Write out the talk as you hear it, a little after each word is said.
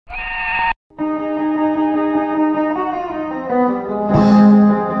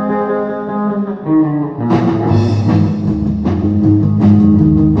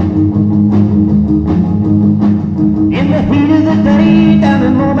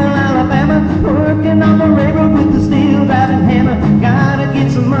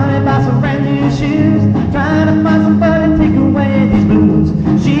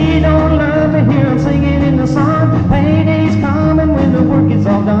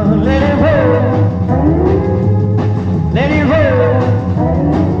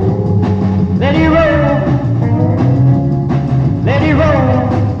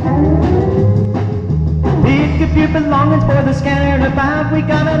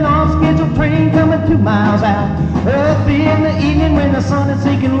the sun is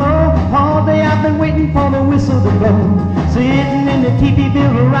sinking low. All day I've been waiting for the whistle to blow. Sitting in the teepee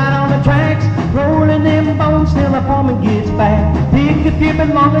builder right on the tracks, rolling them bones till the foreman gets back. Pick up your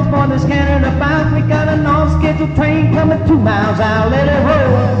belongings, boy, they're scattered about. We got an off-scheduled train coming 2 miles out. Let it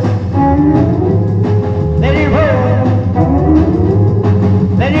roll. Let it roll.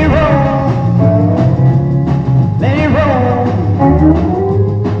 Let it roll. Let it roll.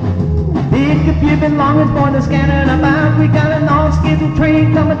 Pick up your belongings, boy, they're scattered about. We got an off-scheduled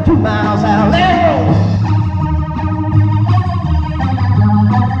train coming 2 miles out. Let it roll.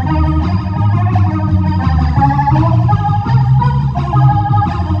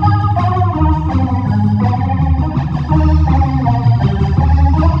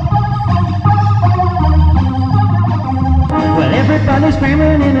 Everybody's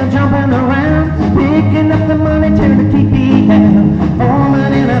scrambling and jumping around, picking up the money, tearing the teepee down.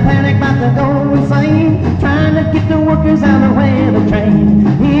 Foreman in a panic, about to go insane, trying to get the workers out of the way of the train.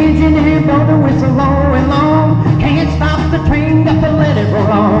 Engineer blow the whistle low and long, can't stop the train, got to let it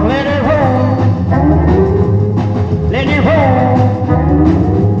roll on. Let it roll. Let it roll.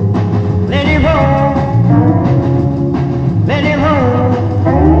 Let it roll. Let it roll.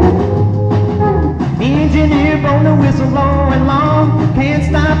 Engineer blow the whistle low and long, can't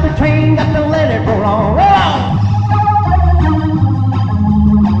stop the train, got to let it roll on. Roll on!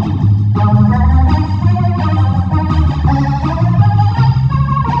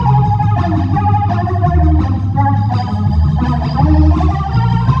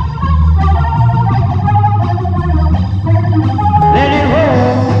 Let it roll.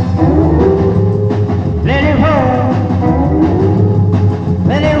 Let it roll.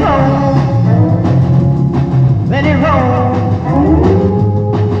 Let it roll. Let it roll.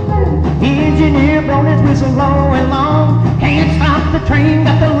 Engineer blown his whistle low and long, can't stop the train,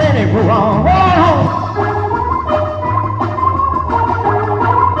 got to let it roll on.